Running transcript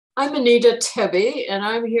I'm Anita Tebbe, and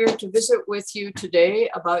I'm here to visit with you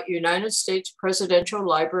today about United States presidential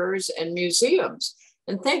libraries and museums.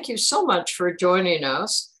 And thank you so much for joining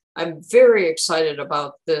us. I'm very excited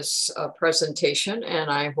about this presentation,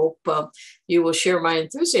 and I hope you will share my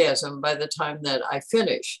enthusiasm by the time that I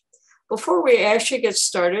finish. Before we actually get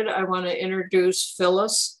started, I want to introduce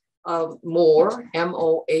Phyllis Mohr,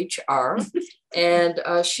 M-O-H-R. And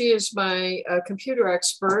she is my computer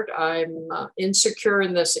expert. I'm insecure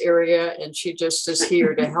in this area, and she just is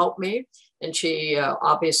here to help me. And she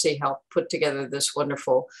obviously helped put together this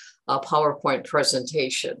wonderful PowerPoint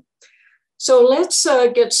presentation. So let's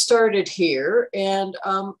get started here, and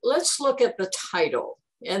let's look at the title.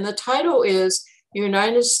 And the title is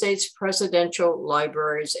United States Presidential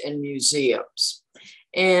Libraries and Museums.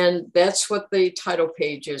 And that's what the title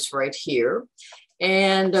page is right here.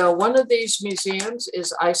 And one of these museums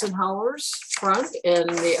is Eisenhower's front, and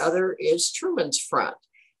the other is Truman's front.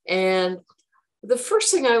 And the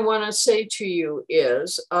first thing I want to say to you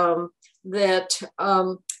is that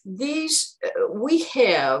we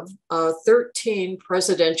have 13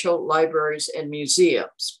 presidential libraries and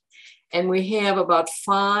museums. And we have about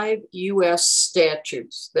 5 US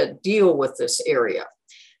statutes that deal with this area.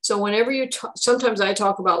 So whenever you talk, sometimes I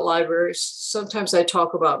talk about libraries, sometimes I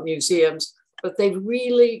talk about museums, but they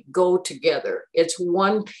really go together. It's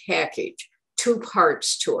one package, 2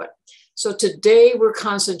 parts to it. So today we're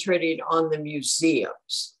concentrating on the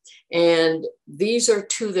museums. And these are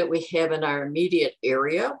 2 that we have in our immediate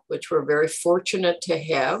area, which we're very fortunate to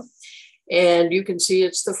have. And you can see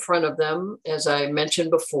it's the front of them, as I mentioned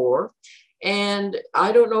before. And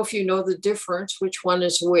I don't know if you know the difference, which one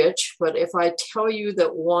is which, but if I tell you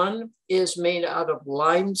that one is made out of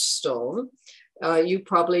limestone, you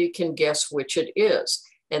probably can guess which it is.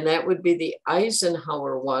 And that would be the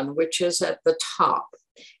Eisenhower one, which is at the top.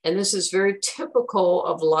 And this is very typical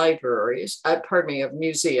of libraries, of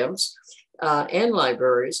museums and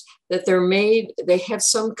libraries, that they have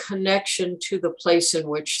some connection to the place in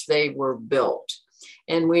which they were built.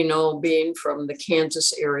 And we know, being from the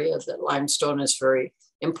Kansas area, that limestone is very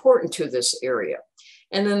important to this area.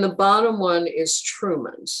 And then the bottom one is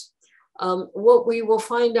Truman's. What we will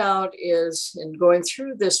find out is, in going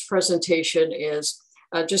through this presentation, is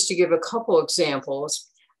just to give a couple examples,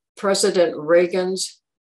 President Reagan's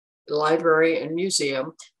library and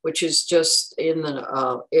museum, which is just in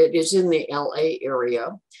the LA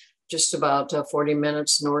area, just about 40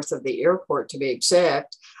 minutes north of the airport to be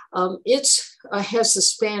exact. It has the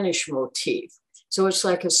Spanish motif. So it's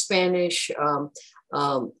like a Spanish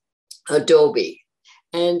adobe.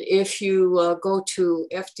 And if you go to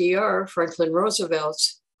FDR, Franklin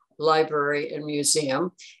Roosevelt's library and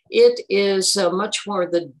museum, it is much more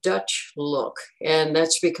the Dutch look. And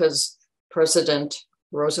that's because President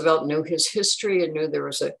Roosevelt knew his history and knew there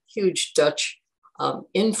was a huge Dutch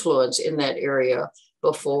influence in that area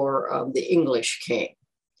before the English came.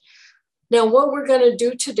 Now, what we're going to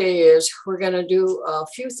do today is we're going to do a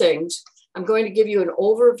few things. I'm going to give you an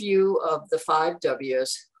overview of the 5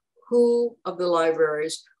 W's. Who of the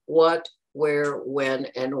libraries, what, where, when,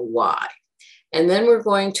 and why. And then we're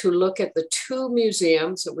going to look at the 2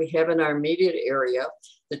 museums that we have in our immediate area,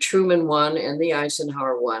 the Truman one and the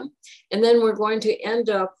Eisenhower one. And then we're going to end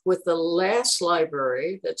up with the last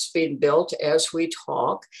library that's being built as we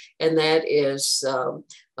talk, and that is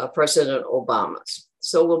President Obama's.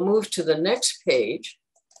 So we'll move to the next page.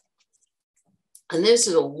 And this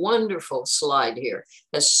is a wonderful slide here.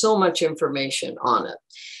 It has so much information on it.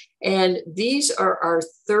 And these are our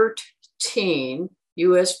 13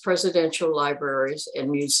 US presidential libraries and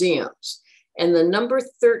museums. And the number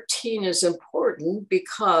 13 is important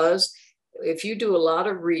because if you do a lot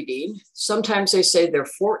of reading, sometimes they say they're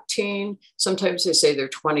 14, sometimes they say they're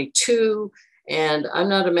 22. And I'm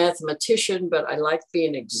not a mathematician, but I like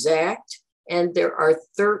being exact. And there are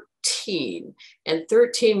 13. And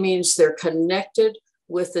 13 means they're connected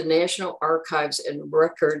with the National Archives and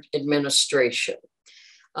Record Administration.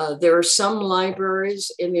 There are some libraries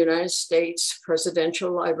in the United States,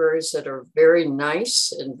 presidential libraries, that are very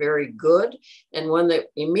nice and very good. And one that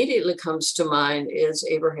immediately comes to mind is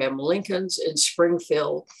Abraham Lincoln's in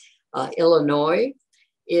Springfield, Illinois.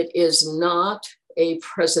 It is not a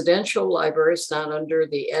presidential library. It's not under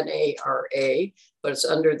the NARA, but it's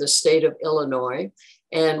under the state of Illinois.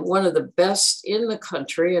 And one of the best in the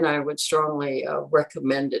country, and I would strongly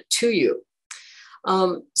recommend it to you.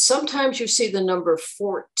 Sometimes you see the number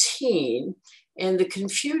 14, and the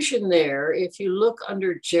confusion there, if you look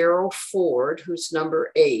under Gerald Ford, who's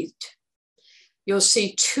number 8, you'll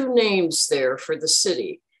see 2 names there for the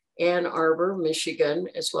city, Ann Arbor, Michigan,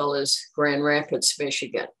 as well as Grand Rapids,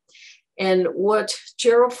 Michigan. And what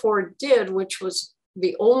Gerald Ford did, which was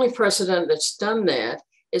the only president that's done that,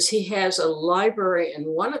 is he has a library in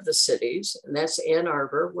one of the cities, and that's Ann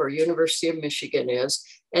Arbor, where University of Michigan is.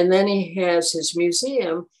 And then he has his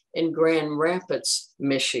museum in Grand Rapids,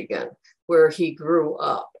 Michigan, where he grew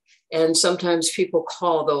up. And sometimes people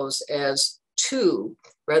call those as two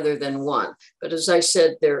rather than one. But as I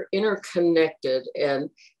said, they're interconnected, and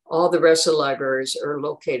all the rest of the libraries are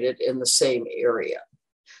located in the same area.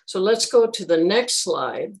 So let's go to the next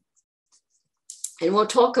slide, and we'll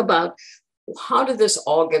talk about how did this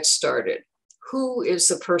all get started? Who is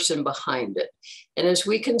the person behind it? And as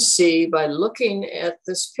we can see by looking at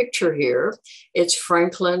this picture here, it's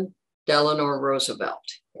Franklin Delano Roosevelt.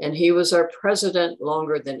 And he was our president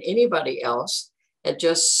longer than anybody else, had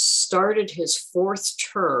just started his fourth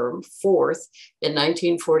in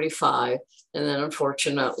 1945, and then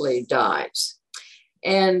unfortunately dies.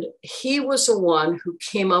 And he was the one who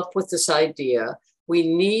came up with this idea: we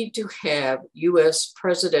need to have US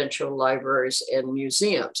presidential libraries and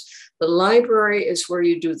museums. The library is where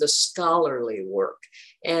you do the scholarly work.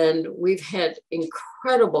 And we've had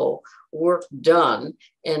incredible work done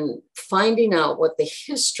in finding out what the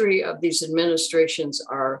history of these administrations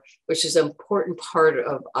are, which is an important part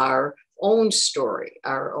of our own story,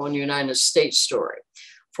 our own United States story.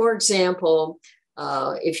 For example,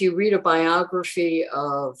 if you read a biography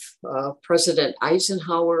of President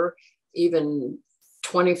Eisenhower, even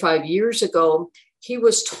 25 years ago, he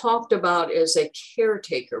was talked about as a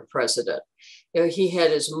caretaker president. You know, he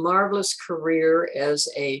had his marvelous career as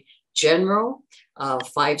a general,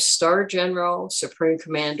 five-star general, supreme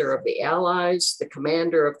commander of the Allies, the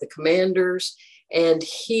commander of the commanders, and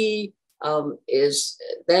he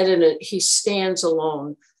he stands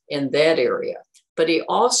alone in that area. But he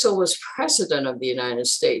also was president of the United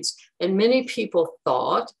States, and many people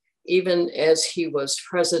thought, even as he was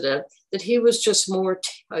president, that he was just more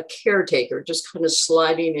a caretaker, just kind of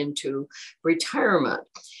sliding into retirement.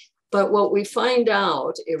 But what we find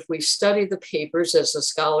out, if we study the papers, as the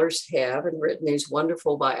scholars have and written these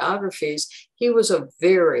wonderful biographies, he was a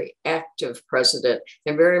very active president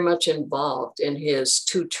and very much involved in his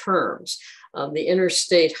two terms. The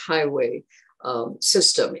interstate highway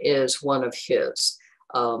system is one of his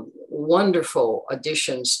wonderful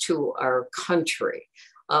additions to our country.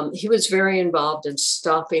 He was very involved in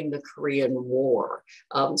stopping the Korean War,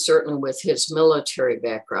 certainly with his military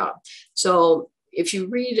background. So if you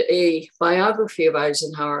read a biography of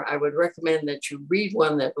Eisenhower, I would recommend that you read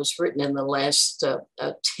one that was written in the last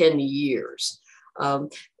 10 years.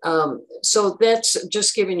 So that's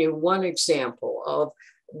just giving you one example of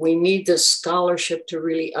we need this scholarship to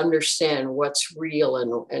really understand what's real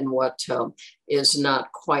and what is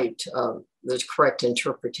not quite the correct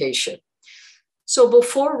interpretation. So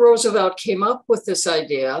before Roosevelt came up with this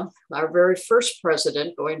idea, our very first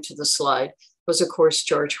president, going to the slide, was of course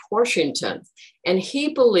George Washington. And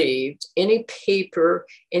he believed any paper,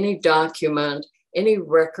 any document, any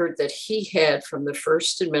record that he had from the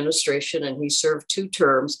first administration, and he served 2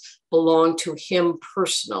 terms, belonged to him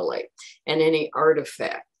personally, and any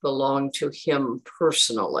artifact belonged to him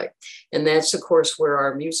personally. And that's, of course, where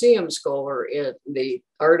our museums go, or the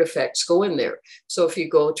artifacts go in there. So if you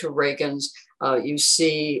go to Reagan's, you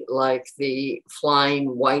see like the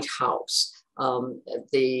flying White House,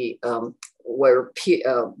 the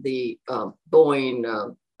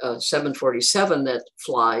Boeing 747 that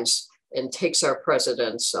flies and takes our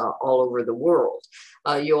presidents all over the world.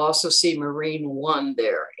 You also see Marine One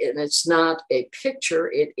there, and it's not a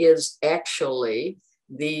picture, it is actually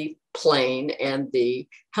the plane and the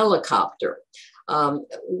helicopter.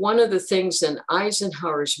 One of the things in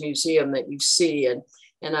Eisenhower's museum that you see, and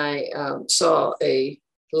I saw a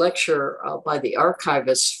lecture by the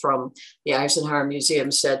archivist from the Eisenhower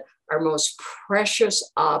Museum, said, our most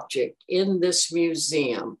precious object in this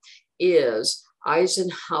museum is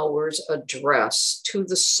Eisenhower's address to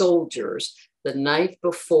the soldiers the night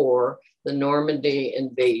before the Normandy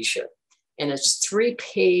invasion. And it's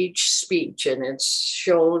 3-page speech, and it's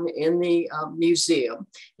shown in the museum.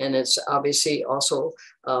 And it's obviously also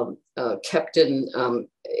kept in,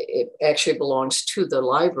 it actually belongs to the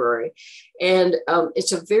library. And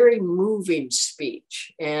it's a very moving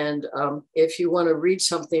speech. And if you want to read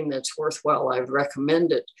something that's worthwhile, I would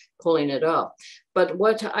recommend it, pulling it up. But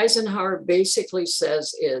what Eisenhower basically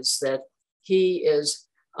says is that he's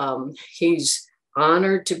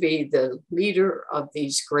honored to be the leader of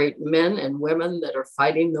these great men and women that are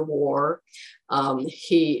fighting the war.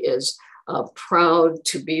 He is proud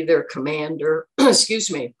to be their commander,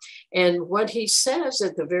 excuse me. And what he says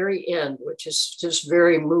at the very end, which is just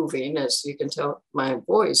very moving, as you can tell my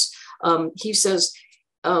voice, he says,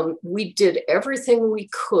 we did everything we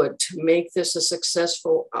could to make this a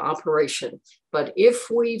successful operation. But if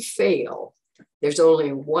we fail, there's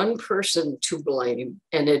only one person to blame,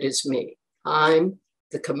 and it is me. I'm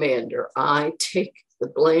the commander. I take the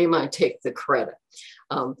blame. I take the credit.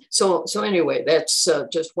 So anyway, that's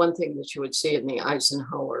just one thing that you would see in the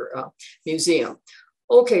Eisenhower Museum.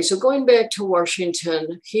 Okay, so going back to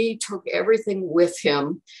Washington, he took everything with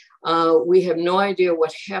him. We have no idea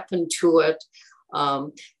what happened to it.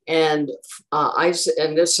 And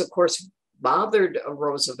this, of course, bothered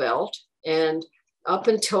Roosevelt. And up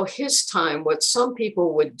until his time, what some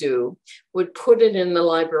people would do would put it in the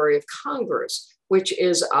Library of Congress, which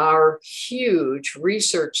is our huge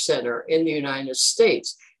research center in the United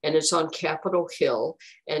States. And it's on Capitol Hill,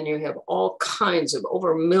 and you have all kinds of,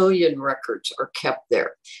 over 1 million records are kept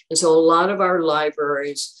there. And so a lot of our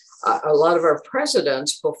libraries, a lot of our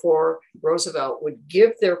presidents before Roosevelt would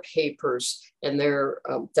give their papers and their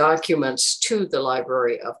documents to the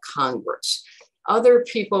Library of Congress. Other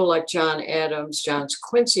people like John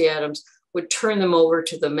Quincy Adams, would turn them over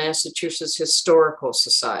to the Massachusetts Historical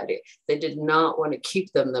Society. They did not want to keep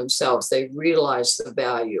them themselves. They realized the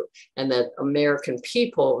value and that American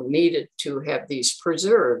people needed to have these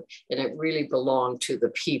preserved, and it really belonged to the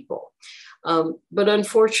people. But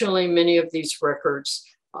unfortunately, many of these records,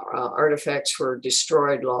 artifacts were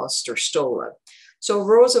destroyed, lost, or stolen. So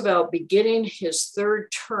Roosevelt, beginning his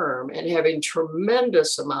third term and having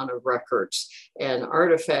tremendous amount of records and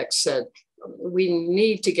artifacts, said, we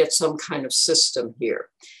need to get some kind of system here.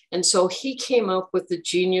 And so he came up with the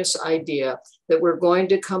genius idea that we're going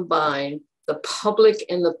to combine the public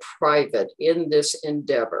and the private in this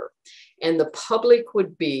endeavor. And the public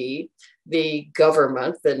would be the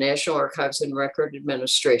government, the National Archives and Record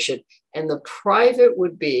Administration, and the private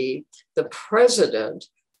would be the president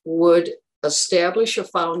would establish a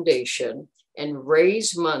foundation and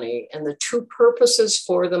raise money. And the two purposes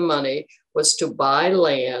for the money was to buy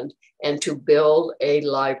land and to build a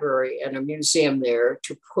library and a museum there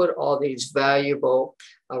to put all these valuable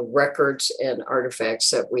records and artifacts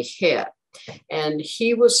that we had. And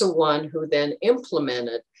he was the one who then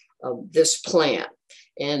implemented this plan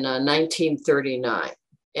in 1939.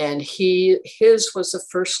 And his was the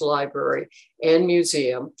first library and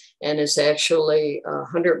museum, and is actually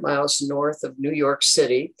 100 miles north of New York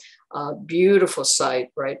City. Beautiful site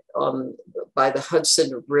right by the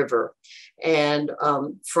Hudson River. And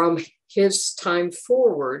from his time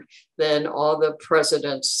forward, then all the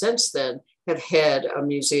presidents since then have had a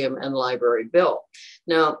museum and library built.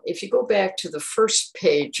 Now, if you go back to the first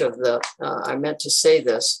page of the, I meant to say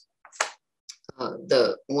this,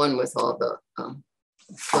 the one with all the,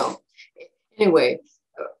 well, anyway,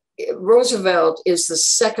 Roosevelt is the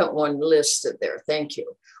second one listed there. Thank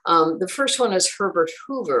you. The first one is Herbert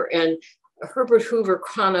Hoover, and Herbert Hoover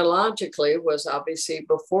chronologically was obviously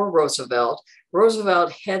before Roosevelt.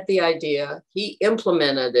 Roosevelt had the idea, he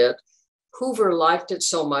implemented it. Hoover liked it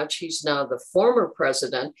so much, he's now the former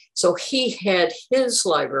president. So he had his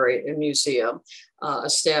library and museum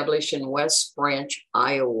established in West Branch,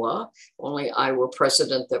 Iowa, only Iowa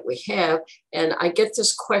president that we have. And I get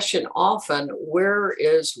this question often, where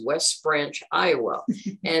is West Branch, Iowa?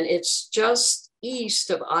 And it's just east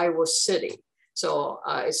of Iowa City. So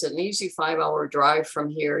it's an easy 5-hour drive from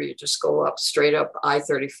here. You just go up straight up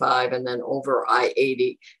I-35 and then over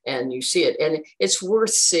I-80 and you see it. And it's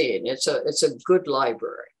worth seeing. It's a good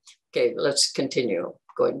library. Okay, let's continue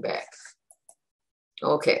going back.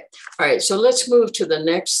 Okay, all right, so let's move to the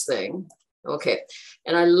next thing. Okay,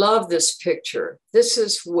 and I love this picture. This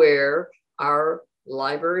is where our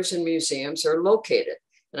libraries and museums are located.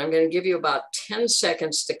 And I'm going to give you about 10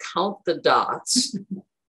 seconds to count the dots.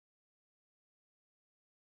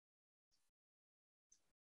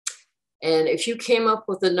 And if you came up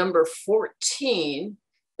with the number 14,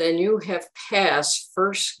 then you have passed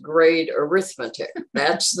first grade arithmetic.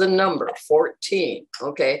 That's the number, 14,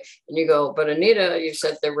 okay? And you go, but Anita, you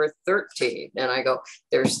said there were 13. And I go,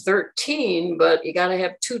 there's 13, but you gotta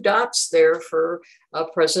have 2 dots there for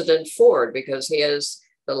President Ford, because he has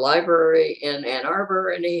the library in Ann Arbor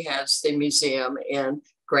and he has the museum in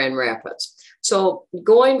Grand Rapids. So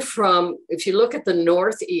going from, if you look at the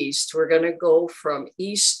Northeast, we're going to go from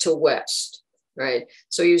east to west, right?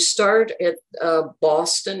 So you start at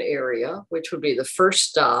Boston area, which would be the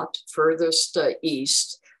first dot, furthest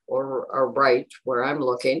east or right where I'm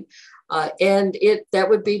looking. And that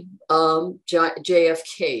would be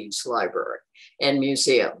JFK's library and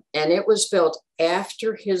museum. And it was built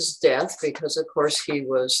after his death because, of course, he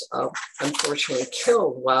was unfortunately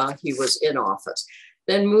killed while he was in office.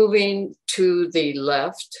 Then moving to the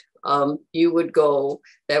left, you would go,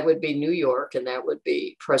 that would be New York, and that would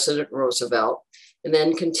be President Roosevelt. And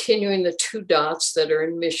then continuing the two dots that are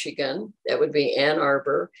in Michigan, that would be Ann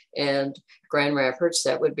Arbor and Grand Rapids,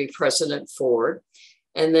 that would be President Ford.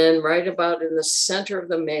 And then right about in the center of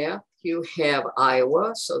the map, you have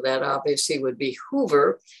Iowa. So that obviously would be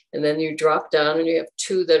Hoover. And then you drop down and you have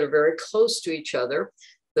two that are very close to each other.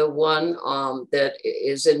 The one that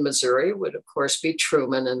is in Missouri would, of course, be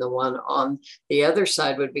Truman. And the one on the other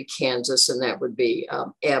side would be Kansas, and that would be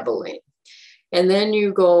Abilene. And then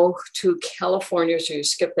you go to California. So you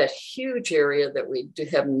skip that huge area that we do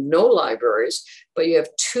have no libraries, but you have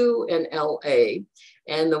two in LA.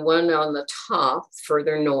 And the one on the top,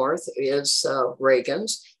 further north, is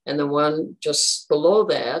Reagan's. And the one just below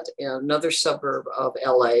that, another suburb of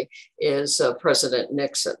LA, is President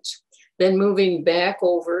Nixon's. Then moving back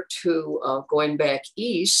over to going back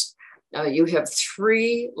east, you have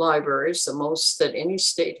three libraries, the most that any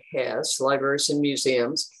state has, libraries and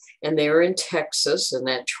museums. And they're in Texas, in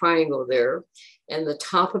that triangle there. And the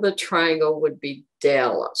top of the triangle would be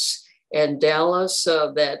Dallas. And Dallas,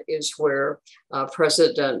 that is where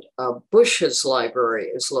President Bush's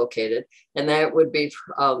library is located. And that would be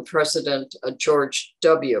President George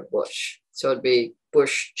W. Bush. So it'd be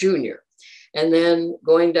Bush Jr. And then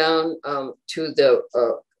going down to the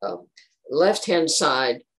left-hand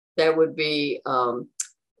side, that would be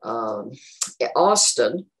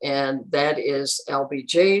Austin, and that is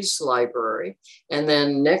LBJ's library. And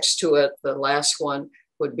then next to it, the last one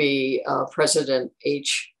would be President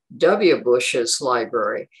H.W. Bush's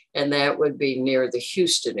library, and that would be near the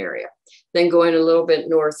Houston area. Then going a little bit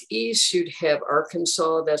northeast, you'd have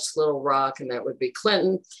Arkansas, that's Little Rock, and that would be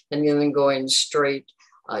Clinton. And then going straight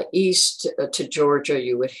east to Georgia,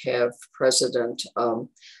 you would have President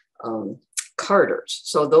Carter's.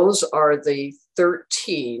 So those are the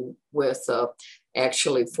 13 with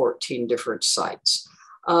actually 14 different sites.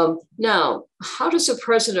 Now, how does the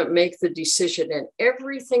president make the decision? And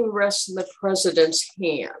everything rests in the president's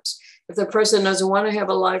hands. If the president doesn't want to have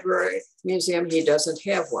a library museum, he doesn't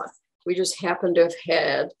have one. We just happen to have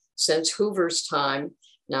had, since Hoover's time,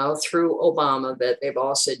 now through Obama, that they've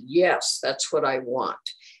all said, yes, that's what I want.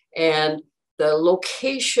 And the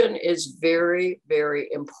location is very, very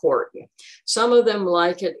important. Some of them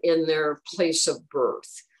like it in their place of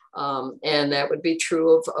birth. And that would be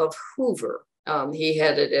true of Hoover. He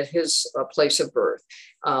had it at his place of birth.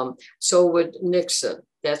 So would Nixon.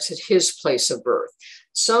 That's at his place of birth.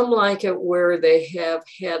 Some like it where they have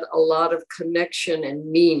had a lot of connection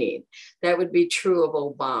and meaning. That would be true of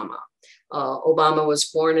Obama. Obama was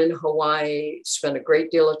born in Hawaii, spent a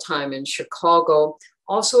great deal of time in Chicago,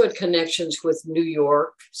 also had connections with New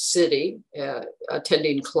York City,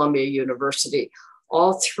 attending Columbia University.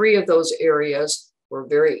 All three of those areas were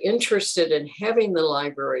very interested in having the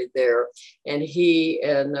library there, and he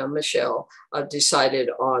and Michelle decided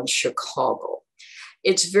on Chicago.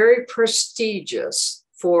 It's very prestigious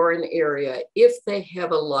for an area if they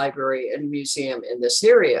have a library and museum in this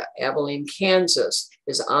area. Abilene, Kansas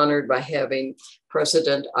is honored by having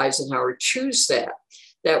President Eisenhower choose that.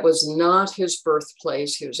 That was not his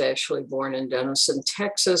birthplace. He was actually born in Denison,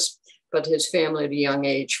 Texas, but his family at a young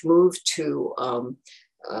age moved to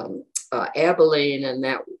Abilene, and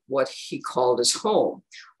that what he called his home.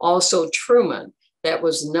 Also Truman, that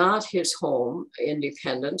was not his home,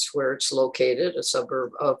 Independence, where it's located, a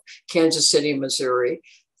suburb of Kansas City, Missouri,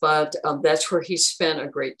 but that's where he spent a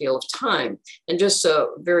great deal of time. And just a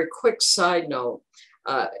very quick side note,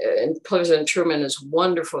 and President Truman is a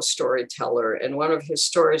wonderful storyteller. And one of his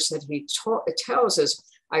stories that he tells is,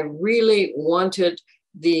 I really wanted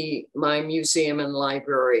my museum and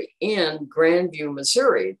library in Grandview,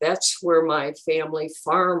 Missouri. That's where my family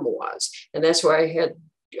farm was. And that's where I had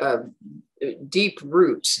deep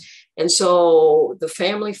roots. And so the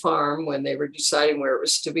family farm, when they were deciding where it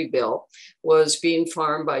was to be built, was being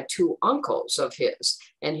farmed by two uncles of his.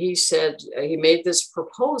 And he said, he made this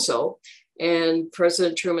proposal, and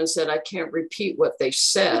President Truman said, I can't repeat what they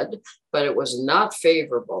said, but it was not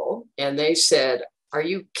favorable. And they said, are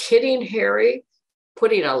you kidding, Harry?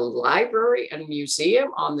 Putting a library and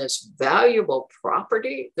museum on this valuable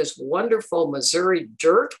property, this wonderful Missouri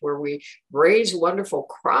dirt where we raise wonderful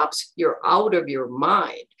crops? You're out of your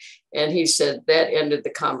mind. And he said that ended the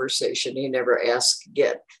conversation. He never asked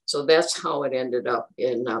again. So that's how it ended up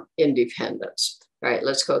in Independence. All right,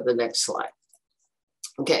 let's go to the next slide.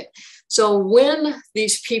 Okay, so when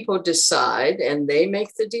these people decide and they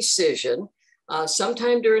make the decision,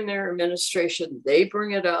 sometime during their administration, they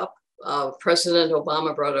bring it up. President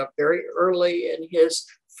Obama brought up very early in his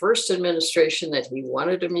first administration that he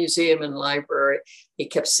wanted a museum and library. He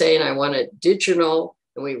kept saying, I want it digital,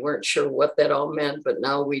 and we weren't sure what that all meant, but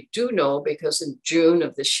now we do know because in June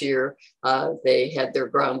of this year, they had their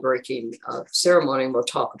groundbreaking ceremony, and we'll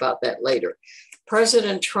talk about that later.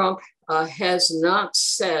 President Trump has not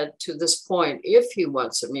said to this point if he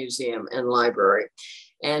wants a museum and library.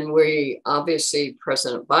 And we obviously,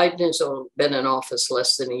 President Biden has been in office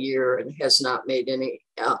less than a year and has not made any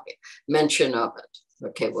mention of it.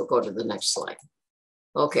 Okay, we'll go to the next slide.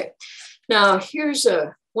 Okay, now here's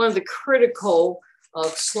one of the critical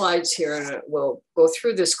slides here, and we'll go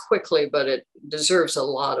through this quickly, but it deserves a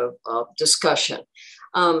lot of discussion.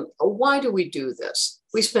 Why do we do this?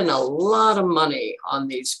 We spend a lot of money on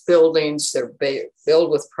these buildings. They're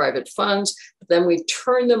built with private funds, but then we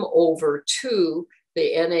turn them over to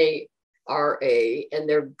the NARA, and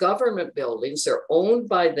they're government buildings. They're owned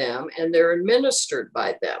by them and they're administered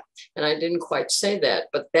by them. And I didn't quite say that,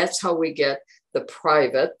 but that's how we get the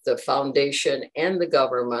private, the foundation, and the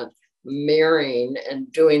government marrying and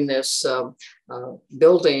doing this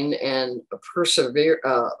building and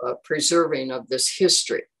preserving of this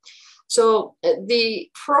history. So the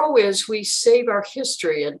pro is we save our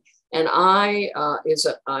history, and I'm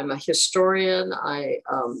a historian.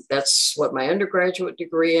 That's what my undergraduate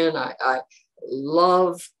degree in. I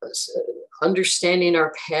love understanding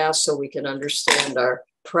our past so we can understand our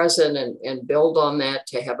present and build on that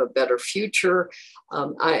to have a better future.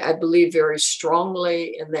 I believe very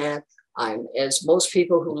strongly in that. As most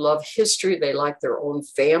people who love history, they like their own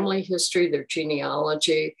family history, their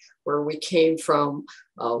genealogy, where we came from,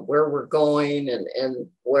 where we're going, and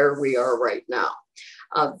where we are right now.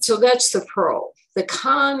 So that's the pro. The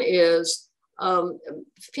con is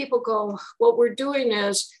people go, what we're doing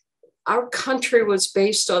is our country was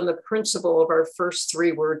based on the principle of our first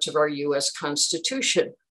three words of our US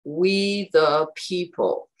Constitution, we the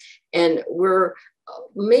people. And we're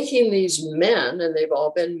making these men, and they've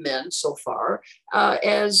all been men so far,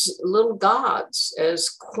 as little gods, as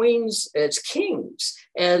queens, as kings.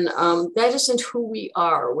 And that isn't who we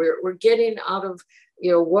are. We're getting out of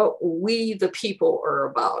what we the people are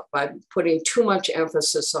about by putting too much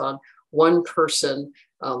emphasis on one person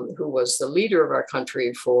who was the leader of our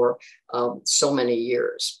country for so many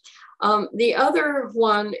years. The other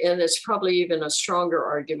one, and it's probably even a stronger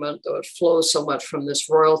argument, though it flows so much from this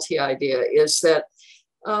royalty idea, is that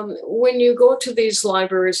when you go to these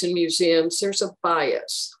libraries and museums, there's a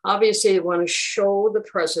bias. Obviously, they want to show the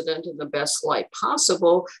president in the best light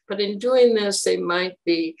possible, but in doing this, they might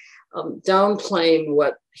be downplaying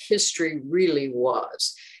what history really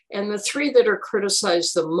was. And the three that are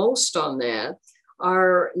criticized the most on that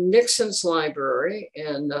are Nixon's library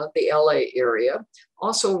in the LA area,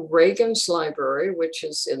 also Reagan's library, which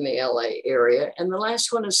is in the LA area, and the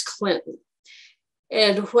last one is Clinton.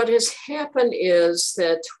 And what has happened is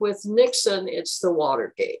that with Nixon, it's the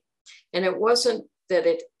Watergate. And it wasn't that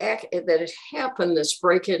it happened, this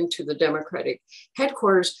break into the Democratic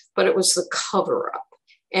headquarters, but it was the cover up.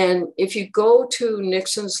 And if you go to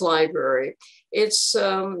Nixon's library, it's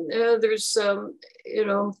there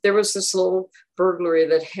was this little burglary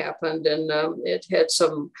that happened, and it had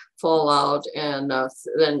some fallout, and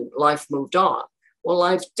then life moved on. Well,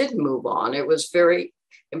 life didn't move on. It was very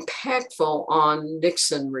impactful on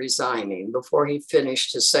Nixon resigning before he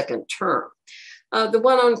finished his second term. The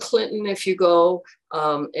one on Clinton, if you go,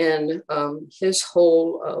 and his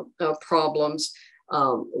whole problems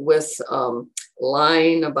with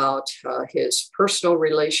lying about his personal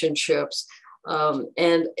relationships,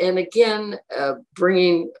 and again,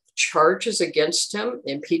 bringing charges against him,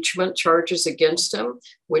 impeachment charges against him,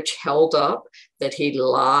 which held up that he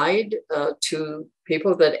lied to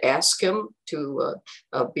people that asked him to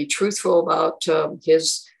be truthful about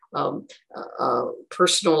his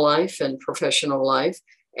personal life and professional life.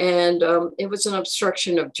 And it was an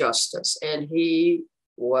obstruction of justice. And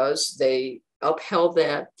they upheld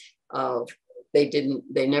that.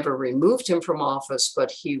 They never removed him from office,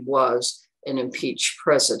 but he was an impeached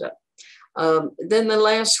president. Then the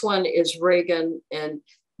last one is Reagan, and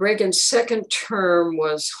Reagan's second term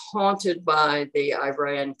was haunted by the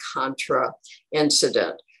Iran-Contra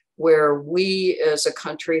incident, where we as a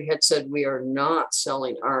country had said we are not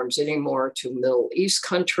selling arms anymore to Middle East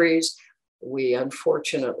countries. We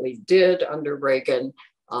unfortunately did under Reagan.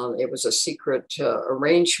 It was a secret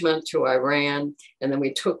arrangement to Iran. And then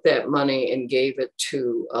we took that money and gave it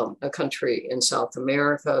to a country in South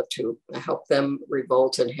America to help them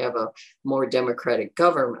revolt and have a more democratic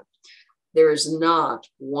government. There is not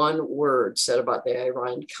one word said about the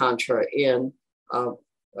Iran-Contra in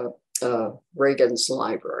Reagan's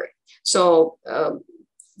library. So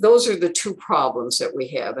those are the two problems that we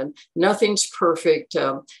have, and nothing's perfect,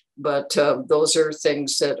 but those are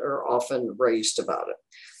things that are often raised about it.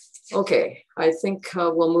 Okay, I think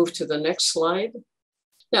we'll move to the next slide.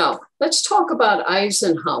 Now, let's talk about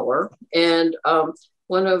Eisenhower and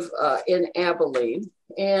one of in Abilene.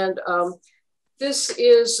 And this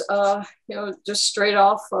is, just straight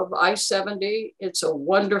off of I-70. It's a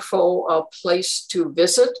wonderful place to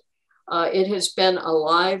visit. It has been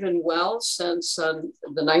alive and well since the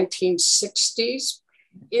 1960s.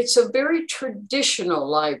 It's a very traditional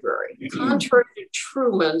library, contrary to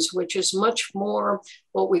Truman's, which is much more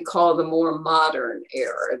what we call the more modern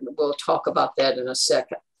era. And we'll talk about that in a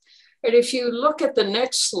second. And if you look at the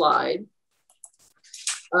next slide,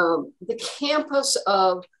 the campus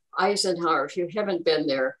of Eisenhower, if you haven't been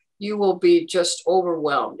there, you will be just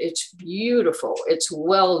overwhelmed. It's beautiful. It's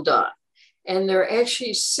well done. And there are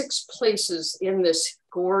actually 6 places in this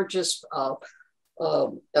gorgeous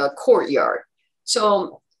courtyard.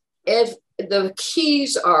 So the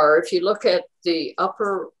keys are, if you look at the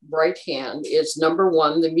upper right hand, is number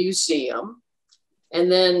 1, the museum.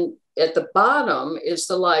 And then at the bottom is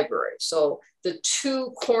the library. So the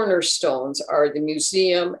 2 cornerstones are the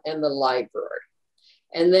museum and the library.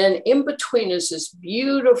 And then in between is this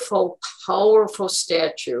beautiful, powerful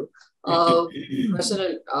statue of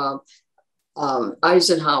President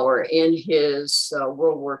Eisenhower in his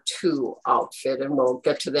World War II outfit. And we'll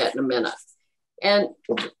get to that in a minute. And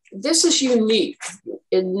this is unique.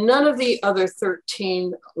 In none of the other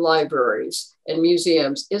 13 libraries and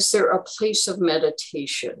museums is there a place of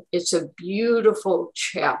meditation. It's a beautiful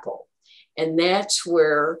chapel. And that's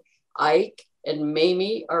where Ike and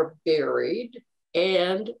Mamie are buried.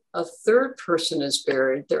 And a third person is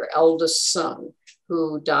buried, their eldest son,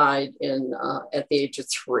 who died at the age of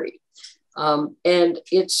 3. And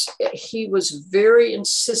he was very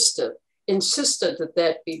insistent that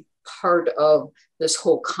that be part of this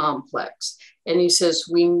whole complex. And he says,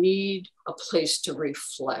 we need a place to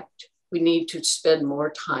reflect. We need to spend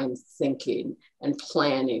more time thinking and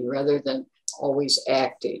planning rather than always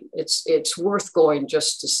acting. It's worth going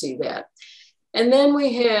just to see that. And then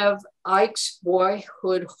we have Ike's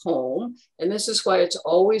boyhood home. And this is why it's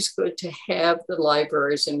always good to have the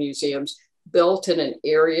libraries and museums built in an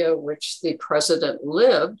area which the president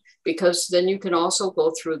lived, because then you can also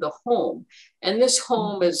go through the home. And this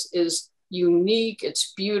home is unique,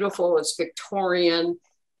 it's beautiful, it's Victorian,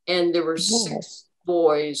 and there were 6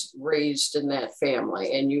 boys raised in that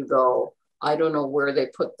family. And you go, I don't know where they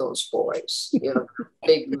put those boys,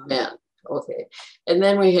 big men. Okay. And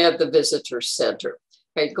then we have the visitor center.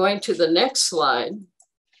 Okay, going to the next slide.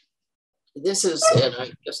 This is, and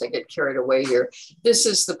I guess I get carried away here. This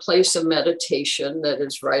is the place of meditation that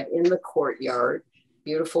is right in the courtyard.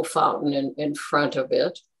 Beautiful fountain in front of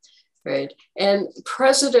it, right? And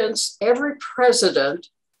every president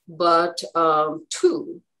but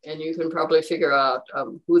 2, and you can probably figure out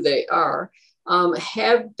who they are,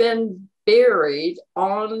 have been buried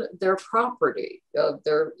on their property,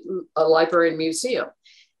 their library and museum.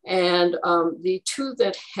 And the 2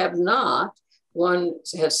 that have not, one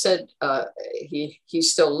has said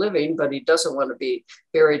he's still living, but he doesn't want to be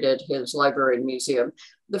buried at his library and museum.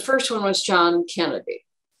 The first one was John Kennedy.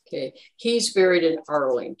 Okay, he's buried in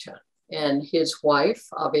Arlington. And his wife,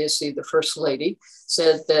 obviously the first lady,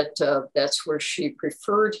 said that that's where she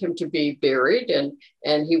preferred him to be buried,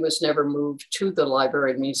 and he was never moved to the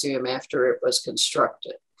library and museum after it was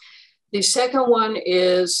constructed. The second one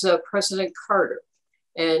is President Carter,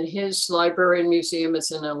 and his library and museum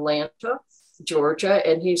is in Atlanta, Georgia,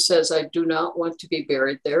 and he says, I do not want to be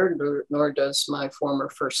buried there, nor does my former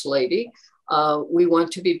first lady. We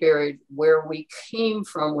want to be buried where we came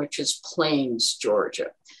from, which is Plains,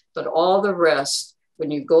 Georgia. But all the rest,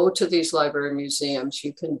 when you go to these library museums,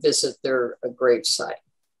 you can visit their gravesite.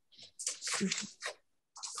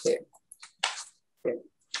 Okay. Okay.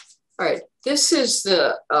 All right, this is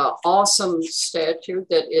the awesome statue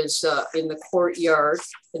that is in the courtyard.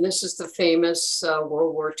 And this is the famous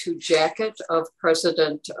World War II jacket of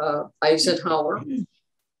President Eisenhower.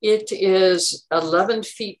 It is 11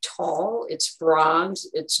 feet tall. It's bronze.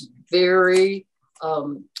 It's very,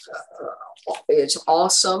 it's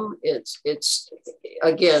awesome. It's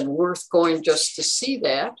again, worth going just to see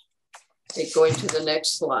that. Okay, going to the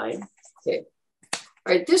next slide. Okay.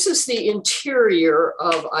 All right, this is the interior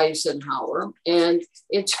of Eisenhower, and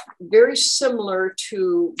it's very similar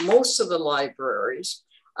to most of the libraries.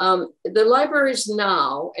 The libraries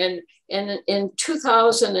now, and in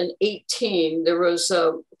 2018, there was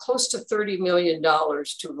close to $30 million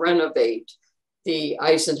to renovate the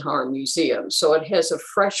Eisenhower Museum. So it has a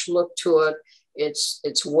fresh look to it.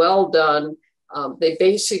 It's well done. They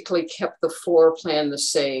basically kept the floor plan the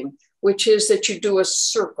same, which is that you do a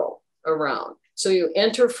circle around. So you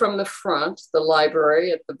enter from the front, the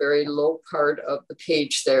library at the very low part of the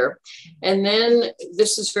page there. And then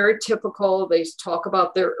this is very typical. They talk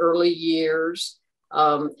about their early years.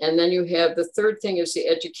 And then you have the third thing is the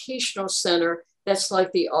educational center. That's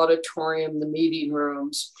like the auditorium, the meeting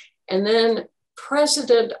rooms. And then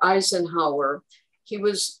President Eisenhower,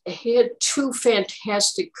 he had two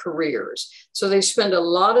fantastic careers. So they spend a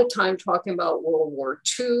lot of time talking about World War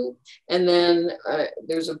II. And then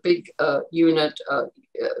there's a big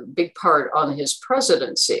big part on his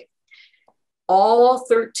presidency. All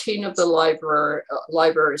 13 of the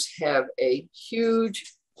libraries have a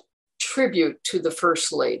huge tribute to the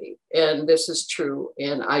First Lady. And this is true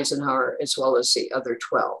in Eisenhower as well as the other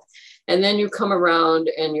 12. And then you come around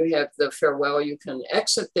and you have the farewell. You can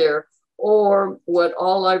exit there. Or what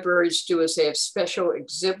all libraries do is they have special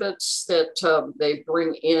exhibits that they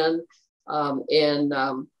bring in. One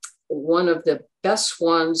of the best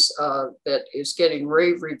ones that is getting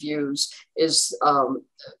rave reviews is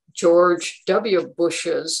George W.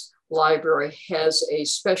 Bush's library has a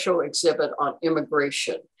special exhibit on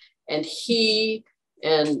immigration. And he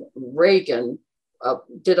and Reagan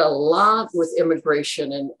did a lot with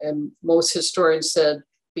immigration. And most historians said,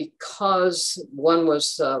 because one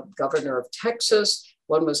was governor of Texas,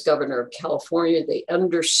 one was governor of California, they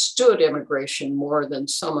understood immigration more than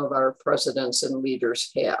some of our presidents and leaders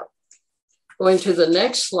have. Going to the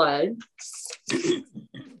next slide,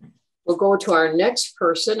 we'll go to our next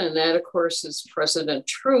person, and that, of course, is President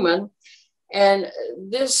Truman. And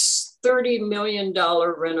this $30 million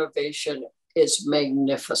renovation is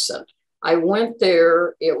magnificent. I went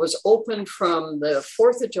there. It was open from the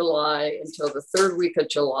 4th of July until the 3rd week of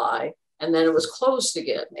July, and then it was closed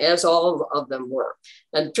again, as all of them were.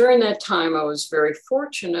 And during that time, I was very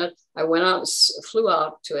fortunate. I flew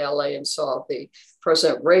out to LA and saw the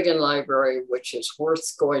President Reagan Library, which is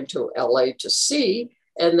worth going to LA to see.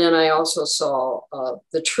 And then I also saw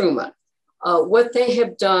the Truman. What they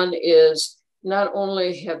have done is not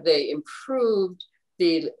only have they improved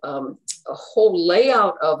the whole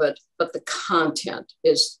layout of it, but the content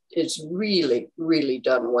is really, really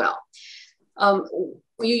done well.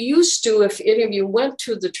 You used to, if any of you went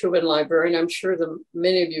to the Truman Library, and I'm sure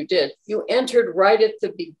many of you did, you entered right at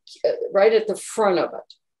the front of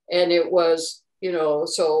it. And it was,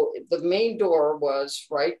 so the main door was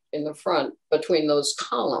right in the front between those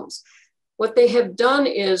columns. What they have done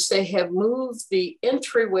is they have moved the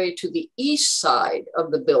entryway to the east side of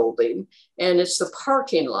the building, and it's the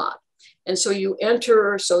parking lot. And so you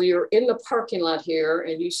enter, so you're in the parking lot here,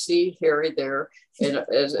 and you see Harry there in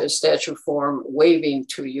a statue form waving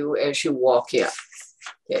to you as you walk in.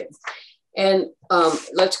 Okay. And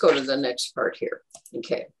let's go to the next part here.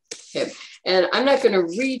 Okay. And I'm not going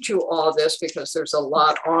to read you all this because there's a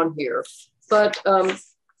lot on here, but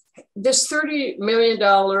this $30 million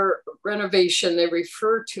renovation they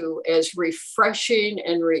refer to as refreshing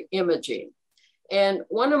and re-imaging. And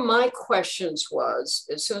one of my questions was,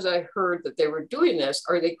 as soon as I heard that they were doing this,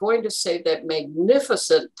 are they going to save that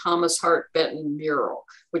magnificent Thomas Hart Benton mural,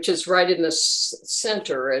 which is right in the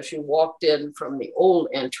center as you walked in from the old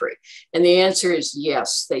entry? And the answer is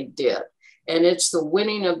yes, they did. And it's the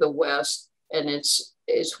winning of the West, and it's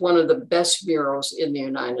one of the best murals in the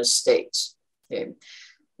United States. Okay.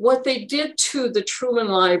 What they did to the Truman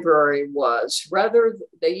Library was,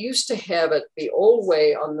 they used to have it the old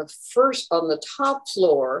way. On the top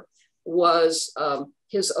floor was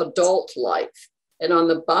his adult life. And on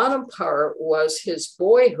the bottom part was his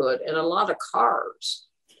boyhood and a lot of cars.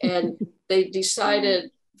 And they decided,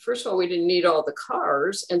 first of all, we didn't need all the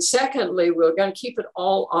cars. And secondly, we're going to keep it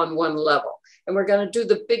all on one level. And we're going to do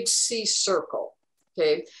the big C circle.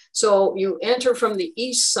 Okay. So you enter from the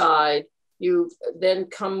east side. You then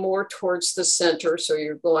come more towards the center. So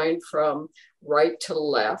you're going from right to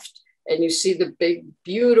left, and you see the big,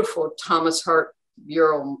 beautiful Thomas Hart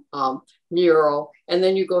mural. And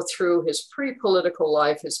then you go through his pre-political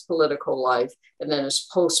life, his political life, and then his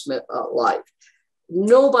post-life.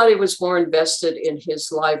 Nobody was more invested in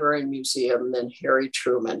his library and museum than Harry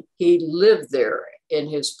Truman. He lived there in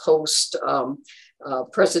his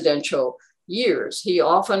post-presidential years. He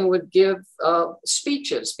often would give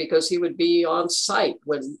speeches because he would be on site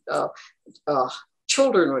when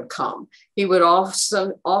children would come. He would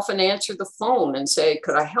often answer the phone and say,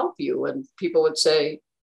 "Could I help you?" And people would say,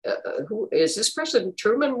 "Who is this President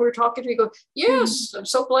Truman we're talking to?" He goes, "Yes, I'm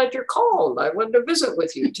so glad you're called. I wanted to visit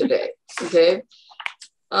with you today." Okay.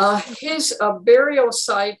 His burial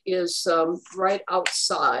site is right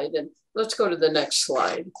outside. And let's go to the next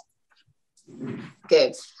slide.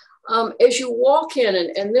 Okay. As you walk in,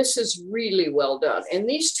 and this is really well done, and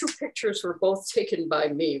these two pictures were both taken by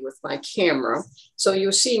me with my camera, so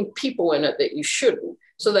you're seeing people in it that you shouldn't.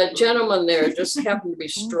 So that gentleman there just happened to be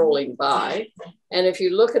strolling by. And if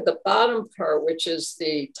you look at the bottom part, which is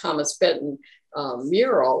the Thomas Benton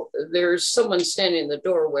mural, there's someone standing in the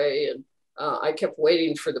doorway, and I kept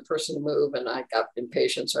waiting for the person to move, and I got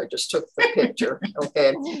impatient, so I just took the picture.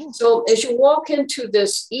 Okay. So as you walk into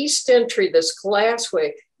this east entry, this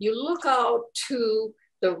glassway, you look out to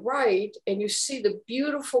the right and you see the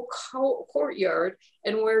beautiful courtyard,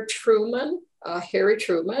 and where Truman, Harry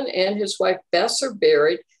Truman, and his wife Bess are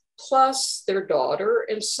buried, plus their daughter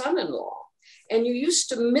and son-in-law. And you used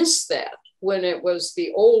to miss that when it was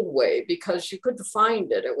the old way because you couldn't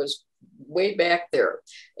find it. It was way back there.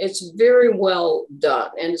 It's very well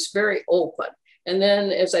done, and it's very open. And then,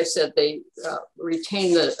 as I said, they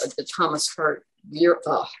retain the Thomas Hart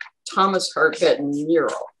Benton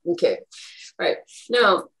mural. Okay, right.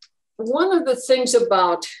 Now, one of the things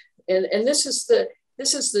about, and this is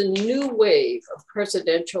the new wave of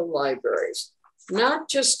presidential libraries, not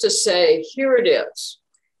just to say, here it is.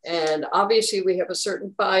 And obviously we have a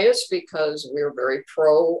certain bias because we're very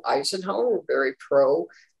pro Eisenhower, we're very pro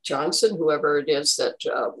Johnson, whoever it is that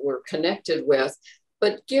we're connected with,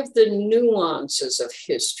 but give the nuances of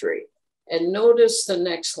history. And notice the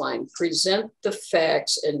next line, present the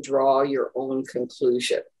facts and draw your own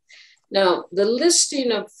conclusion. Now, the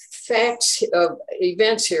listing of facts, of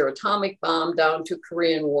events here, atomic bomb down to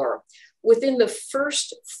Korean War, within the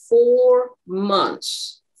first 4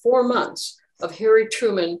 months of Harry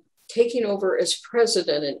Truman taking over as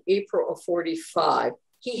president in April of 45,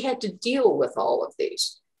 he had to deal with all of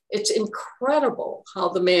these. It's incredible how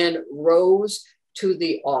the man rose to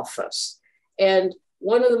the office. And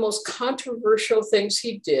one of the most controversial things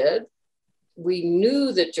he did, we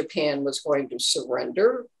knew that Japan was going to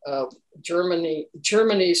surrender.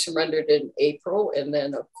 Germany surrendered in April, and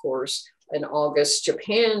then, of course, in August,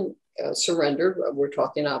 Japan surrendered. We're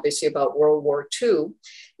talking obviously about World War II.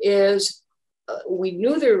 We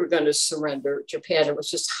knew they were going to surrender Japan. It was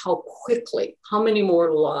just how quickly, how many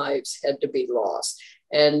more lives had to be lost.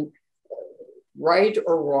 And right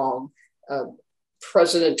or wrong,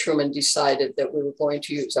 President Truman decided that we were going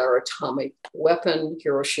to use our atomic weapon,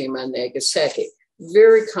 Hiroshima and Nagasaki.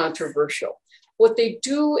 Very controversial. What they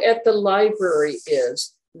do at the library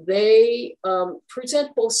is they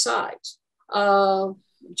present both sides.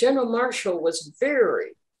 General Marshall was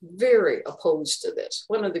very, very opposed to this.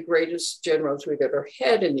 One of the greatest generals we've ever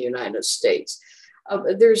had in the United States.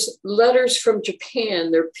 There's letters from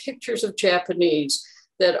Japan. There are pictures of Japanese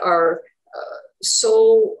that are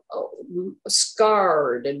so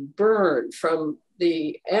scarred and burned from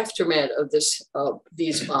the aftermath of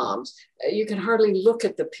these bombs. You can hardly look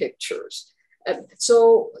at the pictures.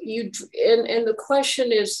 So and the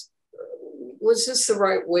question is, was this the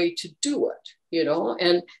right way to do it? You know,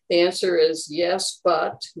 and the answer is yes,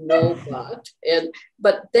 but, no,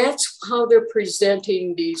 but that's how they're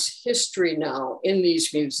presenting these history now in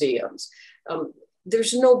these museums.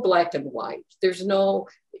 There's no black and white. There's no,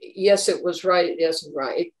 yes, it was right, yes,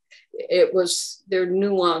 right. There are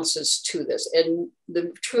nuances to this. And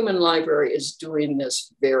the Truman Library is doing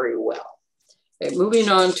this very well. Okay, moving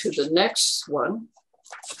on to the next one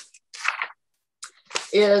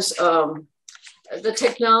is the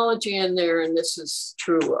technology in there, and this is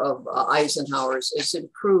true of Eisenhower's, is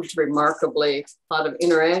improved remarkably. A lot of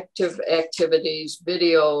interactive activities,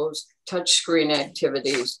 videos, touchscreen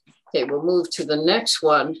activities. Okay, we'll move to the next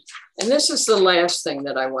one. And this is the last thing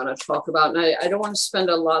that I want to talk about. And I don't want to spend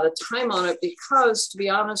a lot of time on it because, to be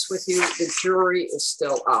honest with you, the jury is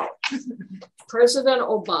still out. President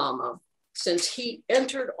Obama, since he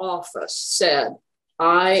entered office, said,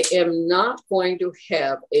 I am not going to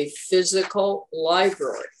have a physical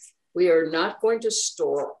library. We are not going to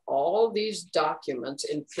store all these documents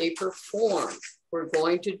in paper form. We're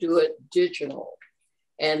going to do it digital.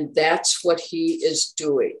 And that's what he is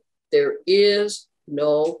doing. There is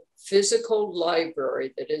no physical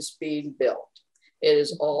library that is being built. It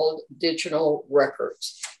is all digital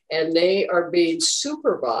records. And they are being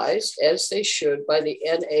supervised, as they should, by the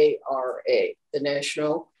NARA, the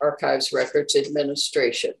National Archives Records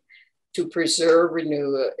Administration, to preserve,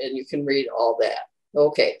 renew, and you can read all that.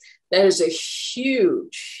 Okay, that is a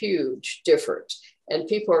huge, huge difference. And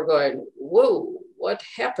people are going, whoa, what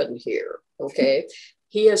happened here? Okay,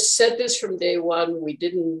 he has said this from day one. We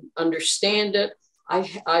didn't understand it.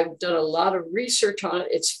 I've done a lot of research on it.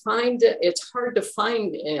 It's hard to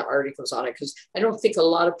find any articles on it because I don't think a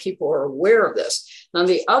lot of people are aware of this. Now,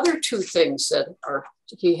 the other two things that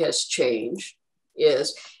he has changed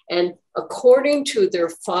is. And according to their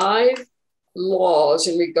 5 laws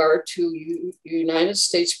in regard to United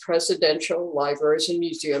States presidential libraries and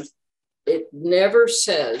museums, it never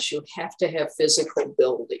says you have to have physical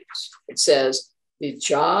buildings. It says the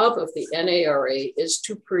job of the NARA is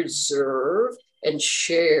to preserve and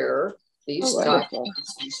share these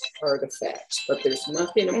documents, these artifacts, but there's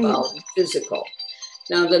nothing about physical.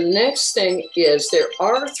 Now, the next thing is there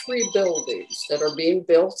are 3 buildings that are being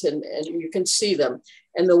built, and you can see them.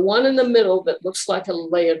 And the one in the middle that looks like a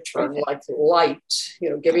lantern, like light,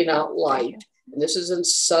 giving out light. And this is in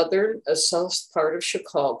south part of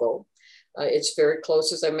Chicago. It's very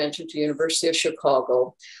close, as I mentioned, to University of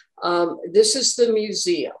Chicago. This is the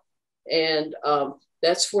museum, and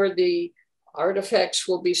that's where the artifacts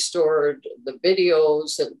will be stored, the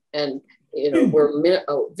videos, and where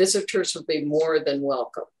visitors will be more than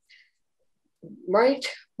welcome. Right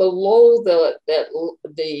below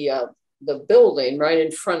the building, right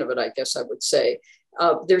in front of it, I guess I would say,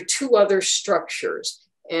 there are 2 other structures,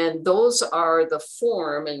 and those are the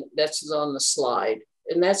Forum, and that's on the slide.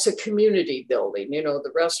 And that's a community building,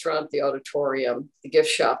 the restaurant, the auditorium, the gift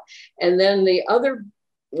shop. And then the other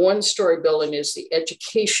 1-story building is the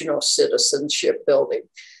Educational Citizenship Building.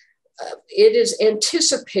 It is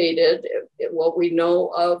anticipated, what we know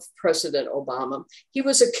of President Obama, he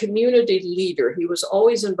was a community leader. He was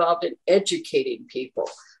always involved in educating people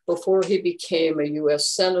before he became a US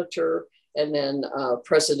Senator and then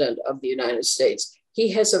President of the United States. He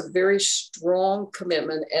has a very strong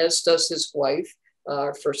commitment, as does his wife,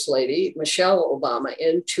 First Lady Michelle Obama,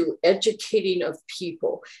 into educating of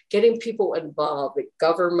people, getting people involved. The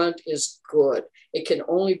government is good. It can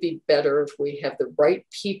only be better if we have the right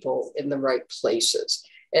people in the right places,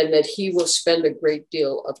 and that he will spend a great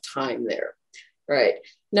deal of time there. Right.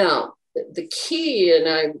 Now, the key, and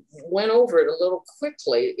I went over it a little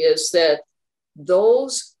quickly, is that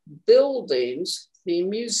those buildings, the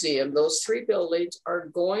museum, those 3 buildings are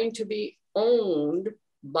going to be owned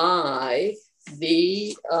by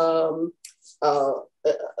the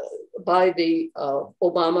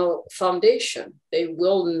Obama Foundation. They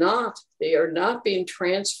are not being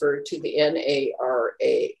transferred to the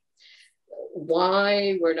NARA.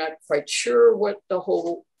 Why? We're not quite sure what the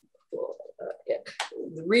whole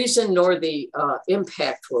reason nor the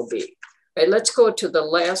impact will be. Right, let's go to the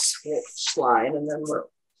last slide, and then we're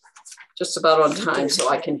just about on time, so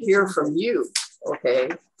I can hear from you,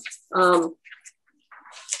 okay?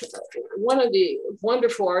 One of the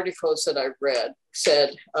wonderful articles that I read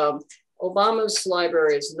said, Obama's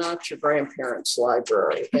library is not your grandparents'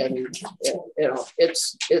 library, and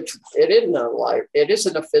it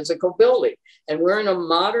isn't a physical building, and we're in a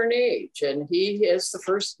modern age, and he is the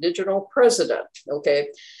first digital president. Okay,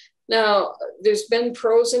 now there's been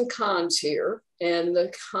pros and cons here, and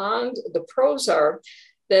the pros are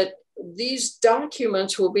that these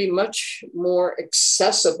documents will be much more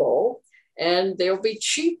accessible, and they'll be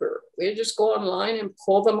cheaper. We just go online and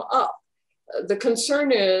pull them up. The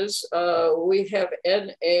concern is we have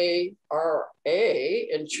NARA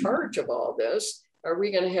in charge of all this. Are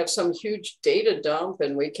we going to have some huge data dump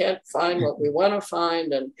and we can't find what we want to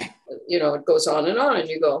find? And, it goes on. And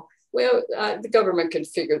you go, well, the government can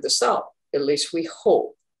figure this out. At least we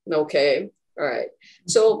hope. Okay. All right.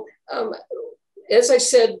 So as I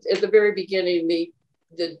said at the very beginning,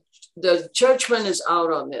 the judgment is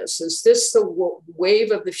out on this. Is this the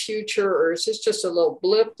wave of the future, or is this just a little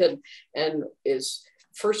blip? And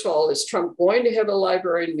first of all, is Trump going to have a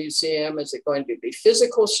library and museum? Is it going to be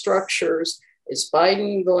physical structures? Is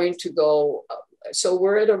Biden going to go? So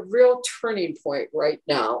we're at a real turning point right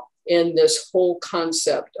now in this whole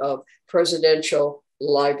concept of presidential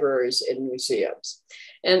libraries and museums.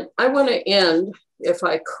 And I want to end, if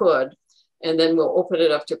I could, and then we'll open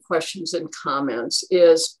it up to questions and comments,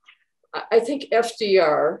 is I think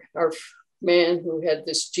FDR, our man who had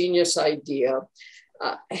this genius idea,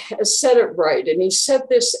 has said it right. And he said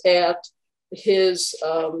this at his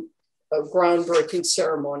groundbreaking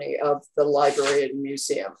ceremony of the library and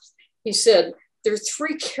museum. He said, there are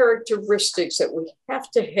 3 characteristics that we have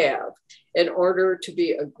to have in order to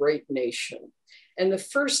be a great nation. And the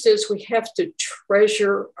first is we have to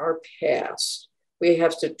treasure our past. We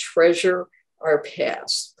have to treasure our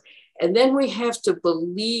past. And then we have to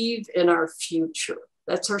believe in our future.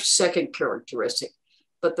 That's our second characteristic.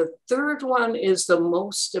 But the third one is the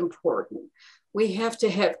most important. We have to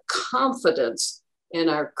have confidence in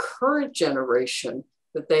our current generation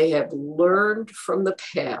that they have learned from the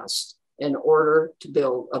past in order to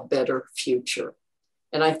build a better future.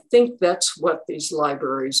 And I think that's what these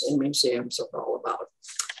libraries and museums are all about.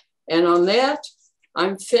 And on that,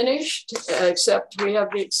 I'm finished, except we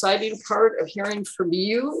have the exciting part of hearing from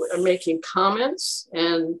you and making comments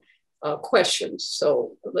and questions.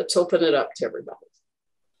 So let's open it up to everybody.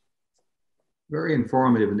 Very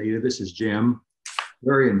informative, Anita. This is Jim.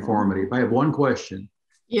 Very informative. I have one question.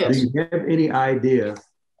 Yes. Do you have any idea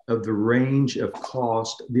of the range of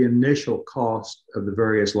cost, the initial cost of the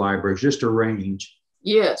various libraries, just a range?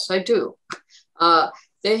 Yes, I do.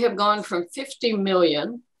 They have gone from 50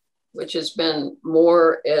 million, which has been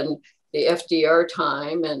more in the FDR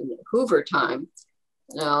time and Hoover time.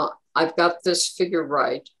 Now, I've got this figure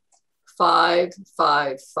right,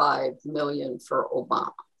 555 million for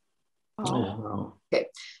Obama. Oh, wow. Okay.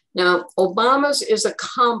 Now, Obama's is a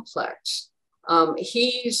complex.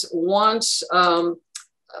 He wants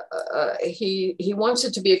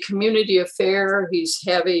it to be a community affair. He's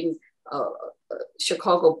having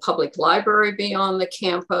Chicago Public Library be on the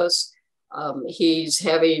campus. He's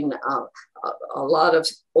having a lot of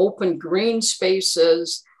open green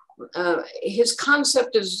spaces. His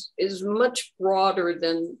concept is much broader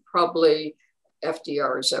than probably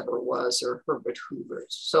FDR's ever was or Herbert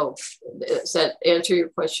Hoover's. So does that answer your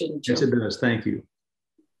question, Jim? Yes, it does. Thank you.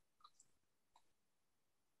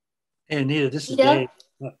 Hey, Anita, this is Dave.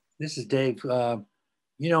 This is Dave. You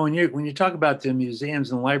know, when you talk about the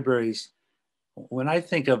museums and libraries, when I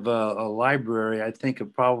think of a library, I think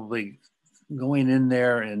of probably going in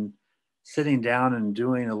there and sitting down and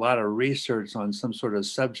doing a lot of research on some sort of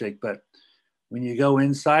subject. But when you go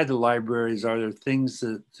inside the libraries, are there things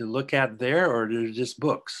to look at there, or are there just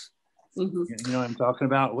books? Mm-hmm. You know what I'm talking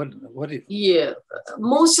about? Yeah,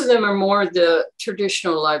 most of them are more the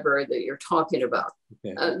traditional library that you're talking about.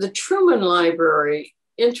 Okay. The Truman Library,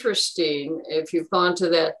 interesting, if you've gone to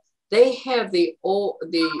that, they have the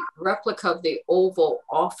replica of the Oval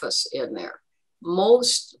Office in there.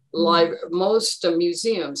 Most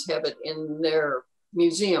museums have it in their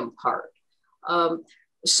museum part.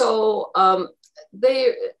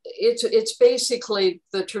 It's basically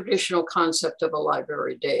the traditional concept of a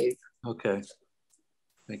library, Dave. Okay,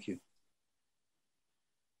 thank you.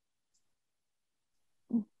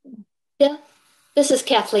 Yeah, this is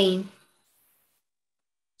Kathleen.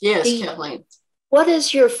 Yes, Kathleen. What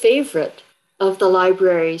is your favorite of the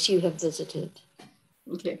libraries you have visited?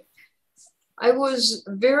 Okay. I was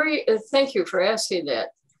thank you for asking that.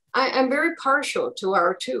 I'm very partial to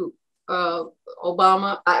our two,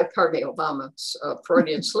 Obama's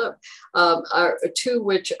Freudian slip, our two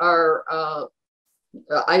which are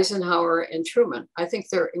Eisenhower and Truman. I think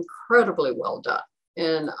they're incredibly well done.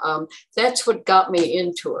 And that's what got me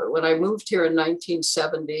into it. When I moved here in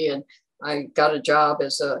 1970 and I got a job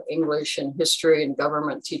as an English and history and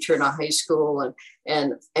government teacher in a high school,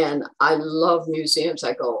 and I love museums.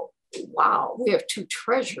 I go, wow, we have two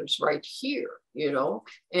treasures right here, you know,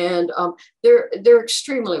 and they're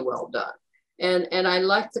extremely well done. And I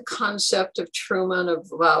like the concept of Truman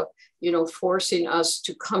about, you know, forcing us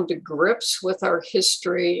to come to grips with our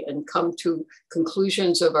history and come to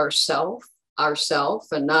conclusions of ourself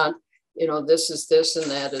and not, you know, this is this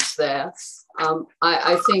and that is that.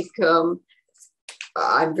 I think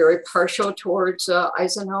I'm very partial towards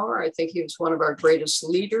Eisenhower. I think he was one of our greatest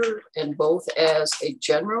leaders, and both as a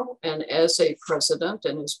general and as a president,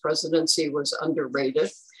 and his presidency was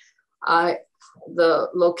underrated. The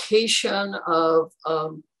location of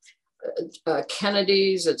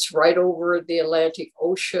Kennedy's, it's right over the Atlantic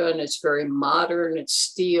Ocean. It's very modern, it's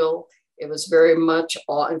steel. It was very much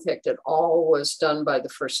in fact, it all was done by the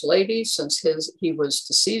First Lady, since he was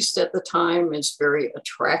deceased at the time, is very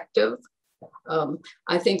attractive.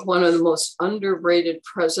 I think one of the most underrated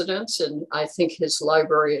presidents, and I think his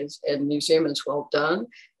library and museum is well done,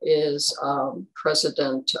 is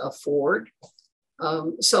President Ford.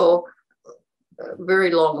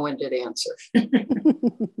 Very long-winded answer.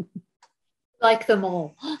 Like them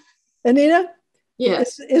all. Anita?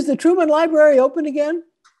 Yes. Is the Truman Library open again?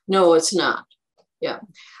 No, it's not. Yeah.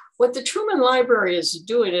 What the Truman Library is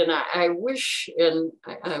doing, and I wish, and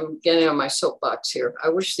I'm getting on my soapbox here, I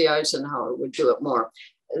wish the Eisenhower would do it more.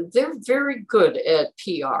 They're very good at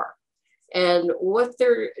PR. And what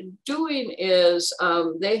they're doing is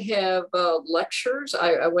they have lectures.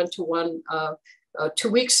 I went to one 2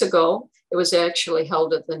 weeks ago. It was actually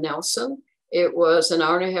held at the Nelson. It was an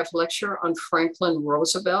hour-and-a-half lecture on Franklin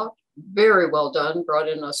Roosevelt. Very well done. Brought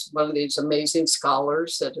in us one of these amazing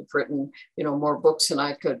scholars that have written, you know, more books than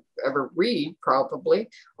I could ever read, probably,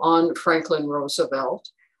 on Franklin Roosevelt.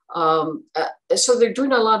 So they're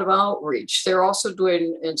doing a lot of outreach. They're also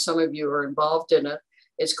doing, and some of you are involved in it,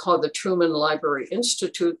 it's called the Truman Library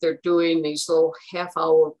Institute. They're doing these little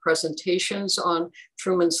half-hour presentations on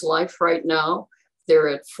Truman's life right now. they're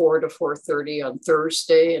at 4 to 4:30 on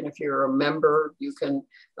Thursday. And if you're a member, you can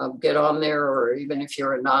get on there, or even if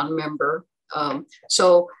you're a non-member.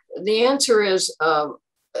 So the answer is,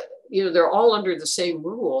 they're all under the same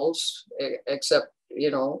rules, except,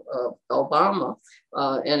 Obama,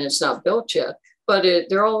 and it's not built yet. But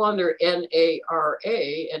they're all under NARA,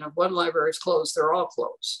 and if one library is closed, they're all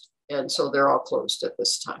closed. And so they're all closed at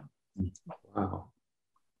this time. Wow.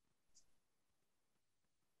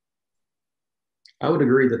 I would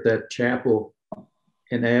agree that chapel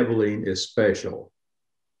in Abilene is special.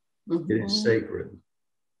 Mm-hmm. It is sacred.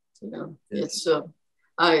 Yeah,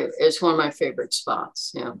 it's one of my favorite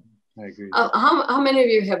spots. Yeah, I agree. How many of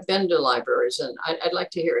you have been to libraries? And I'd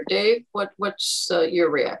like to hear it. Dave, what's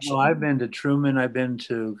your reaction? Well, I've been to Truman. I've been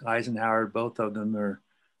to Eisenhower. Both of them are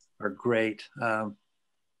great.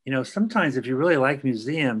 Sometimes if you really like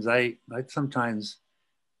museums, I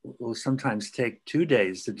will sometimes take 2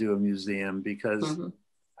 days to do a museum, because mm-hmm.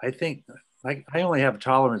 I think I only have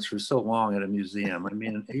tolerance for so long at a museum. I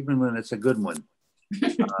mean, even when it's a good one,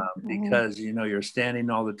 because you're standing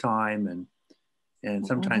all the time, and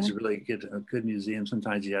sometimes to really get a good museum,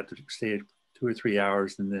 sometimes you have to stay 2 or 3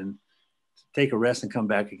 hours and then take a rest and come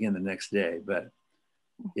back again the next day. But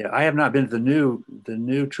yeah, I have not been to the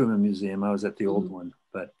new Truman Museum. I was at the old mm-hmm. one,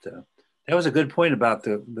 but that was a good point about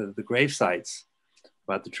the grave sites,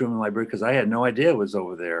 about the Truman Library, because I had no idea it was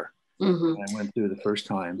over there. Mm-hmm. When I went through the first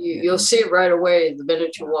time. You'll see it right away the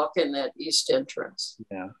minute you walk in that east entrance.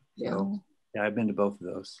 Yeah. So, yeah, I've been to both of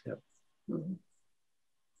those. Yep. Mm-hmm.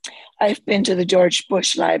 I've been to the George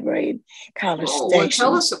Bush Library in College Station. Well,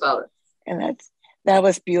 tell us about it. And that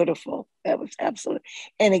was beautiful. That was absolutely.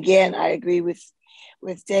 And again, I agree with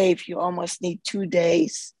Dave. You almost need 2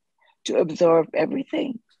 days to absorb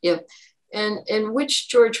everything. Yeah. And which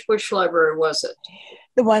George Bush Library was it?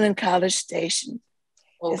 The one in College Station.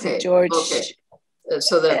 Okay. George. Okay.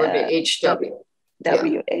 So that would be HW.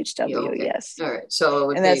 WHW, okay. Yes. All right. So it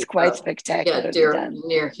would that's quite spectacular. Yeah,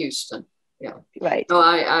 near Houston. Yeah. Right. No,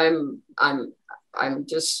 I'm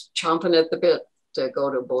just chomping at the bit to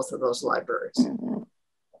go to both of those libraries. Mm-hmm.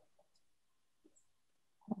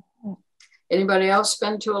 Anybody else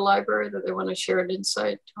been to a library that they want to share an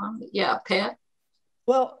insight on? Yeah, Pat?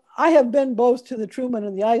 Well, I have been both to the Truman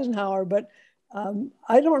and the Eisenhower, but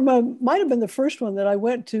I don't remember, might have been the first one that I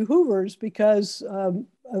went to Hoover's, because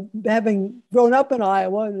having grown up in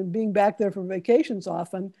Iowa and being back there for vacations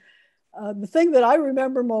often, the thing that I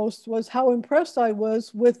remember most was how impressed I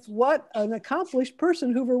was with what an accomplished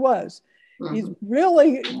person Hoover was. Mm-hmm. He's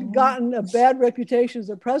really gotten a bad reputation as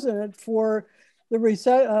a president for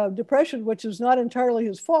the Depression, which is not entirely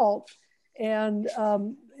his fault. And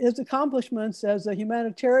his accomplishments as a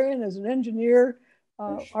humanitarian, as an engineer,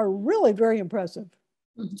 are really very impressive.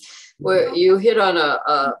 Well, you hit on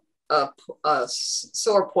a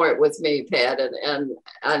sore point with me, Pat, and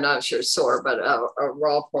I'm not sure sore, but a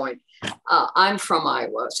raw point. I'm from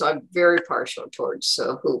Iowa, so I'm very partial towards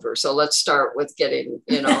Hoover. So let's start with getting,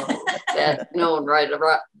 that known right.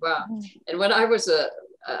 And when I was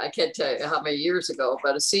I can't tell you how many years ago,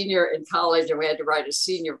 but a senior in college, and we had to write a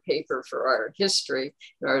senior paper for our history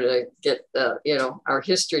in order to get, our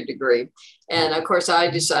history degree. And of course,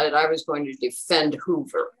 I decided I was going to defend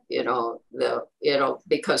Hoover,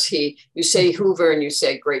 because you say Hoover and you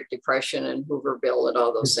say Great Depression and Hooverville and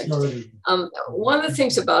all those things. One of the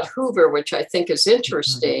things about Hoover, which I think is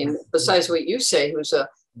interesting, besides what you say, who's a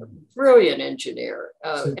brilliant engineer,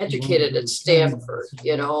 educated at Stanford,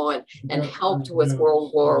 and helped with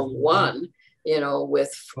World War I,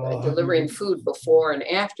 with delivering food before and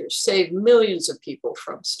after, saved millions of people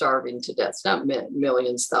from starving to death. Not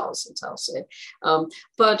millions, thousands, I'll say.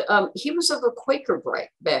 But he was of a Quaker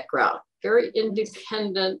background, very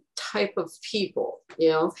independent type of people,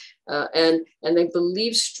 and they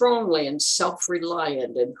believe strongly in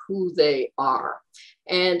self-reliant and who they are.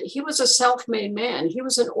 And he was a self-made man. He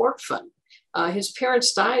was an orphan. His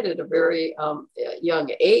parents died at a very young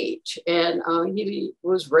age, and he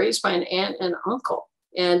was raised by an aunt and uncle.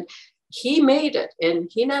 And he made it.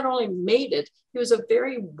 And he not only made it, he was a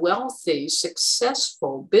very wealthy,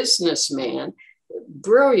 successful businessman,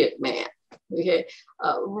 brilliant man. Okay,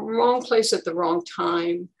 wrong place at the wrong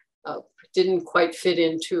time. Didn't quite fit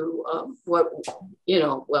into well,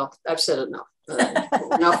 I've said enough.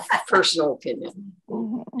 Enough personal opinion.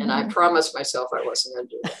 And I promised myself I wasn't going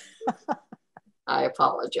to do that. I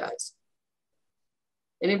apologize.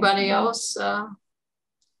 Anybody else?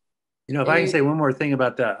 If I can say one more thing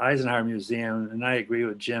about the Eisenhower Museum, and I agree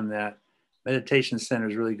with Jim that meditation center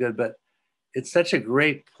is really good, but it's such a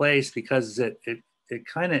great place because it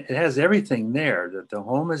has everything there. The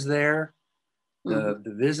home is there, the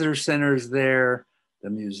visitor center is there, the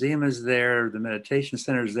museum is there, the meditation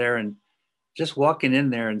center is there, and just walking in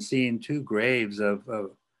there and seeing two graves of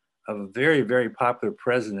a very, very popular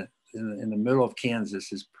president in the middle of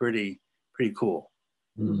Kansas is pretty cool.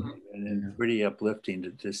 Mm-hmm. And pretty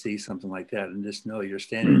uplifting to see something like that, and just know you're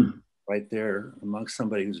standing right there amongst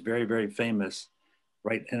somebody who's very, very famous,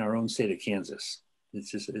 right in our own state of Kansas.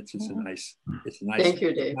 It's just a nice. Thank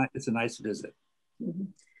you, Dave. It's a nice visit. Mm-hmm.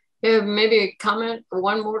 Yeah, maybe a comment,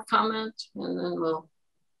 one more comment, and then we'll.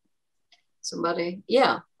 Somebody,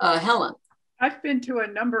 yeah, Helen. I've been to a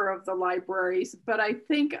number of the libraries, but I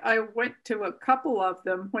think I went to a couple of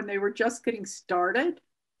them when they were just getting started.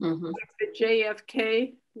 Mm-hmm. Like the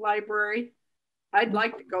JFK library. I'd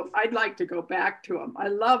like to go back to them. I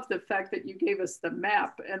love the fact that you gave us the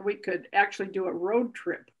map and we could actually do a road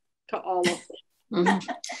trip to all of them.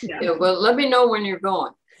 Mm-hmm. Yeah, well, let me know when you're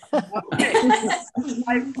going. Okay.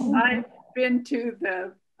 I've been to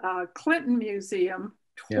the Clinton Museum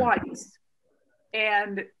twice,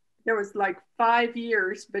 and there was like 5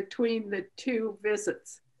 years between the two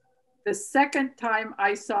visits. The second time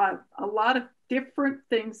I saw a lot of different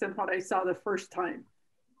things than what I saw the first time.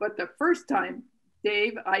 But the first time,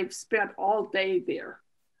 Dave, I've spent all day there,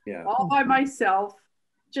 all by myself,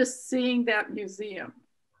 just seeing that museum.